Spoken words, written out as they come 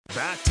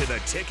Back to the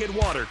Ticket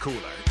Water Cooler,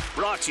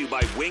 brought to you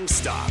by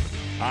Wingstop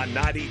on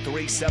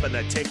 93.7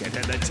 The Ticket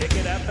and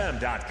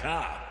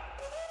theticketfm.com.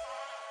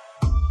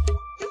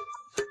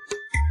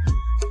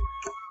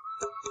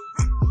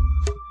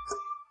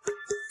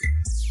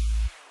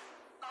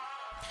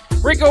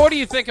 Rico, what do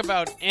you think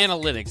about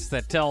analytics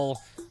that tell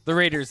the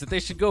Raiders that they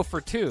should go for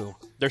 2?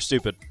 They're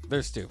stupid.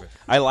 They're stupid.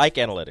 I like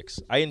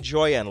analytics. I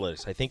enjoy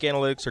analytics. I think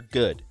analytics are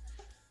good.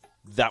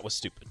 That was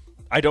stupid.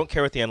 I don't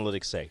care what the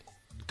analytics say.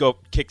 Go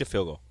kick the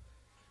field goal.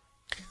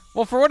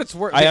 Well, for what it's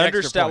worth, I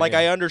understand.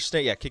 I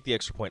understand. Yeah, kick the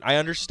extra point. I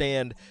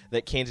understand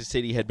that Kansas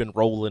City had been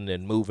rolling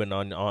and moving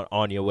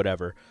on you,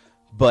 whatever.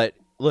 But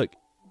look,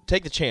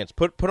 take the chance.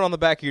 Put it on the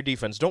back of your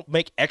defense. Don't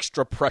make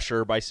extra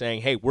pressure by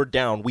saying, "Hey, we're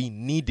down. We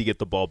need to get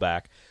the ball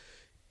back."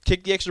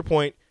 Kick the extra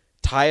point,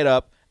 tie it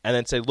up, and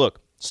then say, "Look,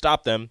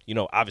 stop them.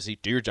 Obviously,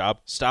 do your job.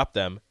 Stop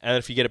them. And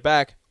if you get it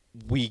back,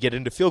 we get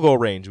into field goal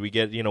range. We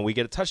get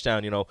a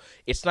touchdown.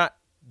 It's not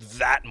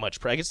that much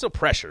pressure. It's still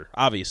pressure,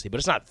 obviously, but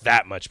it's not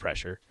that much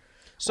pressure."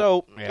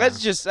 So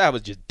that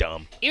was just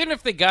dumb. Even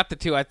if they got the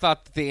 2, I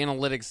thought that the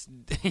analytics,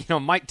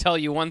 might tell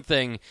you one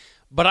thing,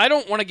 but I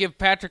don't want to give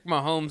Patrick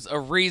Mahomes a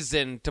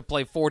reason to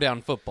play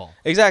 4-down football.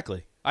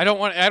 Exactly. I don't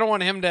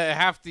want him to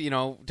have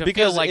to,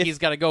 feel like he's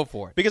got to go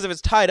for it. Because if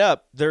it's tied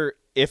up,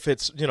 if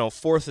it's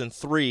 4th and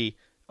 3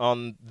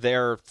 on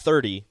their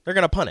 30, they're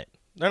going to punt it.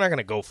 They're not going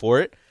to go for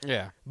it.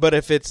 Yeah. But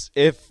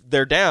if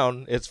they're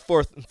down, it's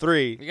 4th and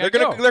 3. They're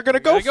going to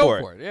go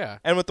for it. Yeah.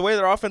 And with the way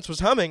their offense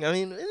was humming, I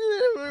don't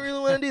really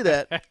want to do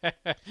that.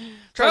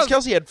 Travis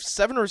Kelce had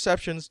 7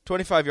 receptions,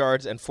 25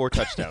 yards, and 4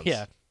 touchdowns.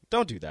 Yeah.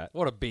 Don't do that.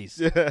 What a beast.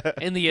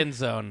 In the end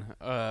zone.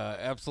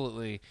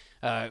 Absolutely.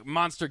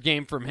 Monster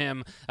game from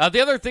him.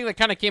 The other thing that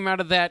kind of came out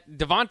of that,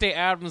 Davante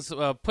Adams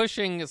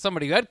pushing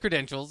somebody who had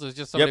credentials. It was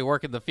just somebody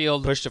working the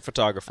field. Pushed a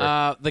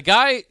photographer. The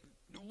guy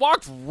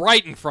walked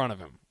right in front of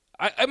him.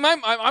 I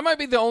might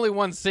be the only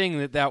one seeing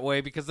it that way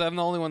because I'm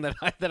the only one that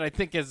I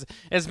think has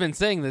been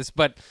saying this.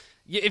 But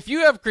if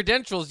you have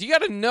credentials, you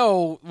got to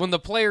know when the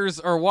players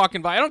are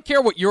walking by. I don't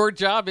care what your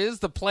job is.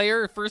 The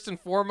player, first and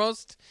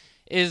foremost,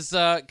 is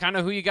kind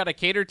of who you got to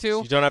cater to.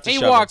 So you don't have to. He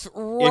walks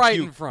right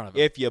in front of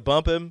him. If you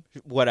bump him,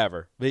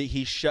 whatever. But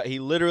he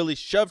literally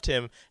shoved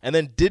him and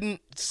then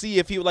didn't see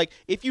if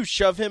if you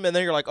shove him and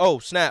then you're like, oh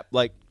snap,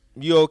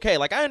 you okay?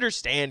 I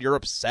understand you're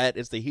upset.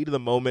 It's the heat of the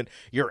moment.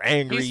 You're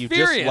angry. He's you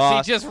furious. just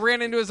lost. He just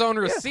ran into his own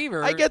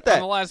receiver. I get that.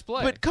 On the last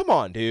play. But come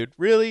on, dude.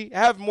 Really?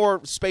 Have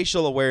more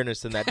spatial awareness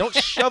than that. Don't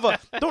shove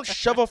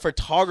a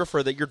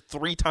photographer that you're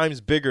 3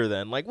 times bigger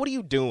than. What are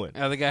you doing?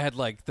 The guy had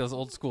those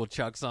old school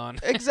Chucks on.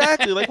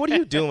 Exactly. What are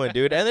you doing,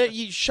 dude? And then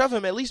you shove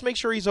him. At least make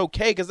sure he's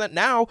okay, because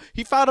now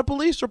he filed a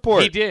police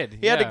report. He did.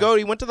 He had to go.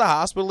 He went to the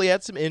hospital. He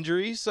had some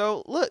injuries.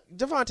 So look,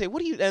 Davante,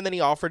 what do you? And then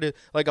he offered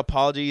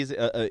apologies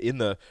in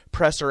the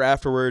presser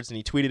afterwards, and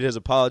he tweeted his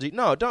apology.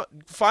 No,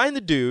 don't. Find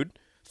the dude.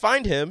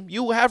 Find him.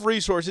 You have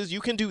resources. You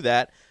can do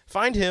that.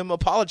 Find him,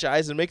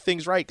 apologize, and make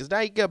things right. Because now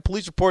you got a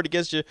police report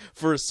against you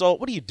for assault.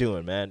 What are you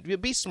doing, man?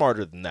 Be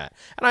smarter than that.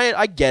 And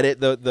I get it.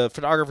 The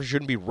photographer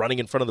shouldn't be running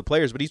in front of the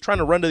players, but he's trying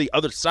to run to the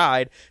other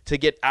side to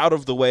get out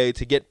of the way,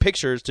 to get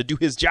pictures, to do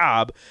his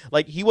job.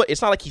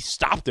 It's not like he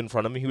stopped in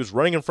front of him. He was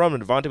running in front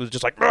of him, and Davante was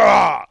just like,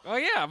 "Rah!" Oh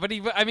yeah, but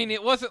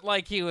it wasn't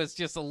like he was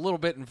just a little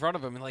bit in front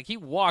of him. He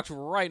walked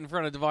right in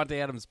front of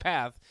Davante Adams'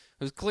 path.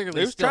 He was clearly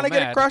he was trying to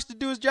get across to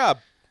do his job.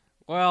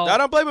 Well, I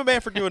don't blame a man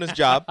for doing his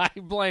job. I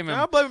blame him. I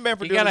don't blame a man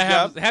for doing his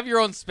job. You gotta have your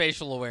own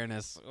spatial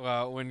awareness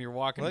when you're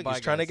walking by.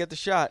 He's trying to get the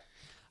shot.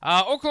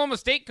 Oklahoma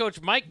State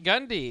coach Mike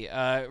Gundy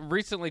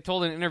recently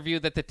told in an interview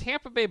that the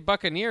Tampa Bay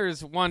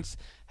Buccaneers once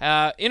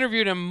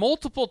interviewed him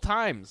multiple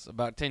times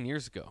about 10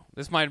 years ago.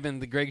 This might have been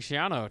the Greg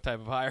Schiano type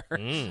of hire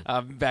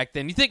back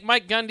then. You think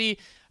Mike Gundy,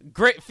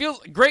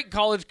 great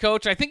college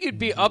coach? I think he'd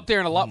be up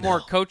there in a lot more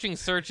coaching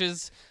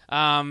searches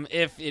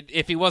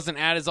if he wasn't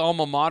at his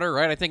alma mater,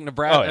 right? I think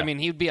Nebraska. Oh, yeah.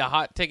 He'd be a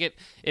hot ticket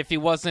if he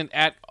wasn't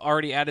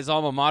already at his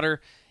alma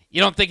mater. You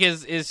don't think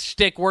his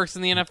shtick works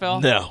in the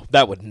NFL? No,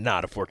 that would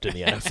not have worked in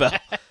the NFL.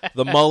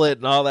 The mullet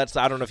and all that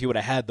stuff. I don't know if he would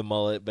have had the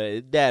mullet,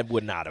 but that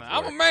would not have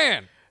worked. I'm a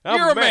man.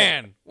 You're a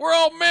man. We're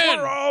all men.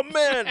 We're all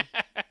men.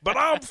 But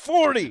I'm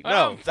 40.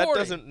 No, I'm 40. that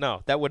doesn't.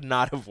 No, that would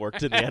not have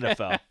worked in the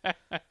NFL.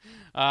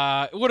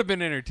 It would have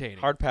been entertaining.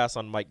 Hard pass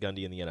on Mike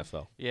Gundy in the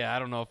NFL. Yeah, I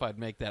don't know if I'd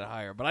make that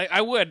higher, but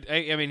I would.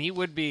 He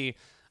would be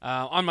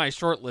on my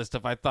short list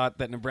if I thought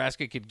that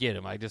Nebraska could get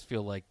him. I just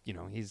feel like,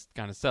 he's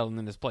kind of settling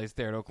in his place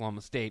there at Oklahoma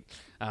State.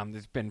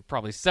 There's been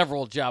probably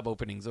several job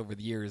openings over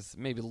the years,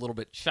 maybe a little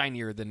bit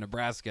shinier than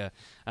Nebraska.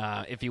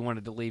 If he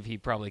wanted to leave, he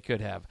probably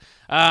could have.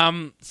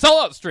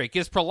 Sellout streak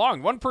is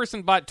prolonged. One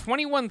person bought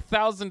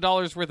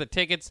 $21,000 worth of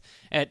tickets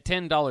at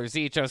 $10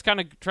 each. I was kind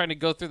of trying to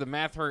go through the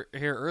math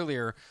here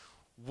earlier.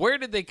 Where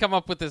did they come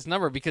up with this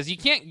number? Because you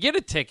can't get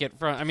a ticket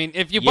from.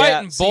 If you buy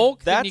it in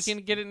bulk, then you can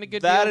get it in a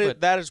good deal.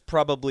 That is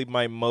probably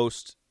my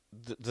most.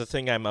 The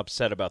thing I'm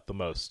upset about the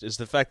most is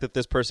the fact that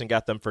this person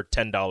got them for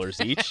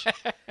 $10 each.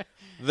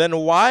 Then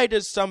why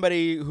does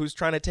somebody who's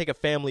trying to take a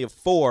family of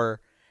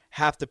 4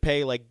 have to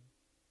pay like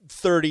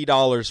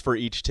 $30 for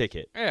each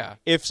ticket. Yeah.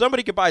 If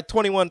somebody could buy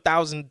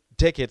 21,000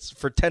 tickets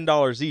for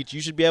 $10 each,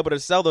 you should be able to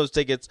sell those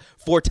tickets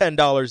for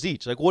 $10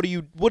 each. Like,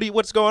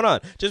 what's going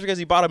on? Just because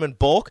you bought them in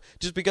bulk?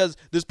 Just because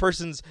this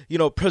person's,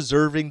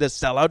 preserving the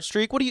sellout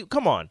streak?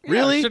 Come on,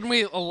 really? Shouldn't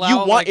we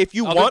allow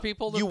other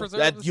people to preserve the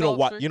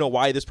sellout streak? You know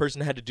why this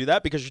person had to do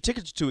that? Because your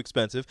tickets are too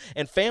expensive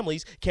and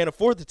families can't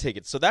afford the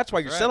tickets. So that's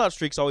why your sellout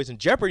streak's always in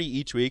jeopardy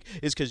each week,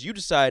 is because you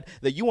decide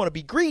that you want to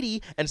be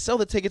greedy and sell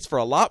the tickets for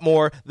a lot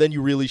more than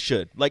you really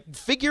should. Like,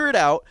 figure it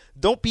out.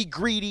 Don't be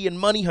greedy and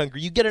money hungry.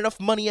 You get enough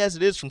money as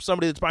it is from somebody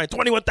that's buying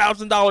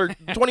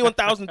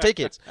 $21,000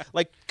 tickets.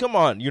 Like, come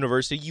on,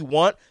 university. You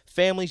want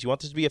families. You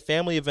want this to be a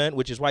family event,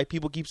 which is why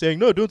people keep saying,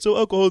 no, don't sell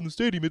alcohol in the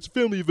stadium. It's a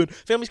family event.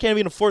 Families can't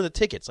even afford the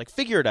tickets. Like,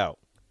 figure it out.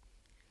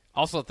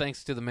 Also,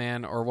 thanks to the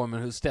man or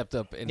woman who stepped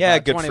up and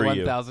bought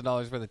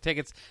 $21,000 for the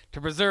tickets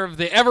to preserve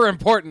the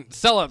ever-important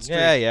sellout streak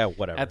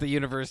whatever. at the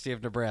University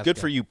of Nebraska. Good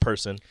for you,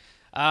 person.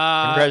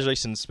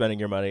 Congratulations spending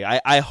your money.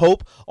 I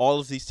hope all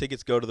of these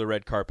tickets go to the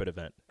red carpet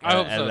event. I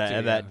hope so, too.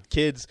 And that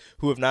kids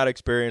who have not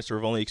experienced or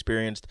have only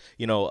experienced,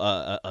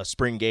 a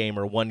spring game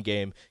or one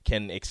game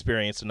can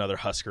experience another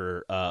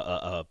Husker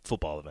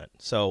football event.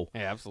 So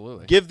yeah,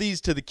 absolutely. Give these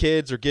to the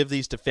kids or give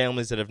these to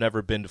families that have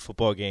never been to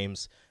football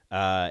games.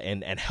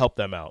 And help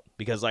them out,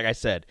 because like I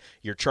said,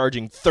 you're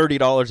charging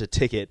 $30 a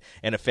ticket,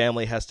 and a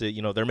family has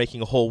to, they're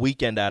making a whole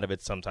weekend out of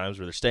it sometimes,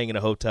 where they're staying in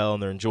a hotel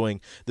and they're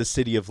enjoying the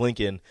city of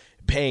Lincoln.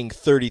 Paying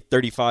 $30,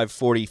 $35,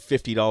 $40,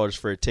 $50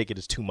 for a ticket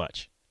is too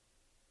much.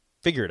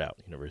 Figure it out,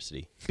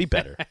 university. Be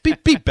better.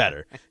 be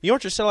better. You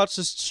want your sellouts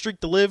to streak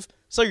to live?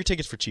 Sell your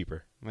tickets for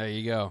cheaper. There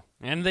you go.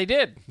 And they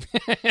did.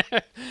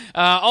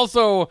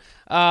 Also,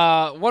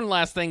 one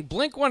last thing.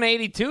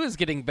 Blink-182 is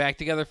getting back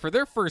together for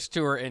their first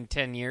tour in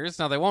 10 years.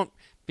 Now, they won't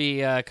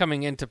be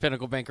coming into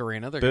Pinnacle Bank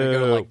Arena. They're going to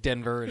go to, like,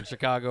 Denver and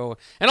Chicago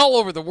and all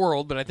over the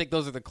world, but I think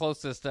those are the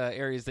closest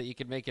areas that you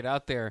could make it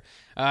out there.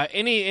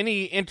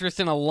 Any interest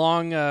in a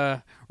long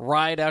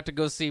ride out to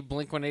go see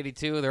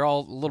Blink-182? They're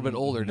all a little bit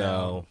older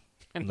now.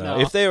 No.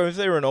 If they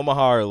were in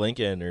Omaha or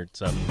Lincoln or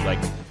something, like,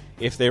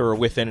 if they were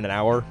within an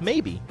hour,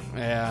 maybe.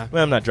 Yeah.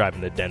 Well, I'm not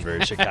driving to Denver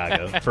or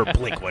Chicago for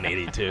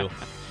Blink-182.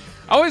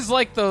 I always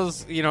like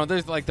those,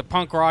 there's like the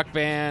punk rock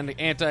band,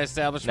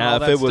 anti-establishment, now, all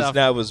if that it was stuff.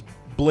 Now it was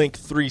Blink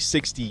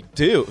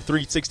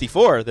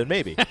 364, then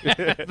maybe.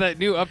 The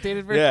new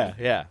updated version?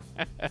 Yeah.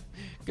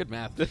 Good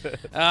math.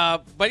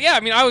 But yeah,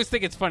 I always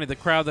think it's funny. The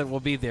crowd that will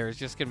be there is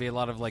just going to be a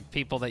lot of like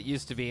people that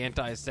used to be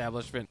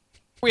anti-establishment.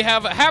 We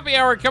have a happy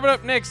hour coming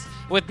up next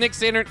with Nick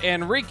Sainert,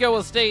 and Rico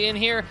will stay in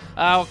here.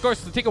 Of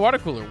course, the Ticket Water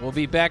Cooler will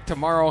be back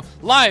tomorrow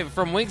live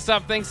from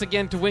Wingstop. Thanks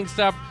again to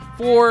Wingstop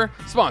for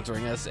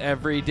sponsoring us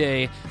every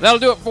day. That'll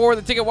do it for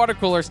the Ticket Water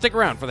Cooler. Stick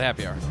around for the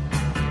happy hour.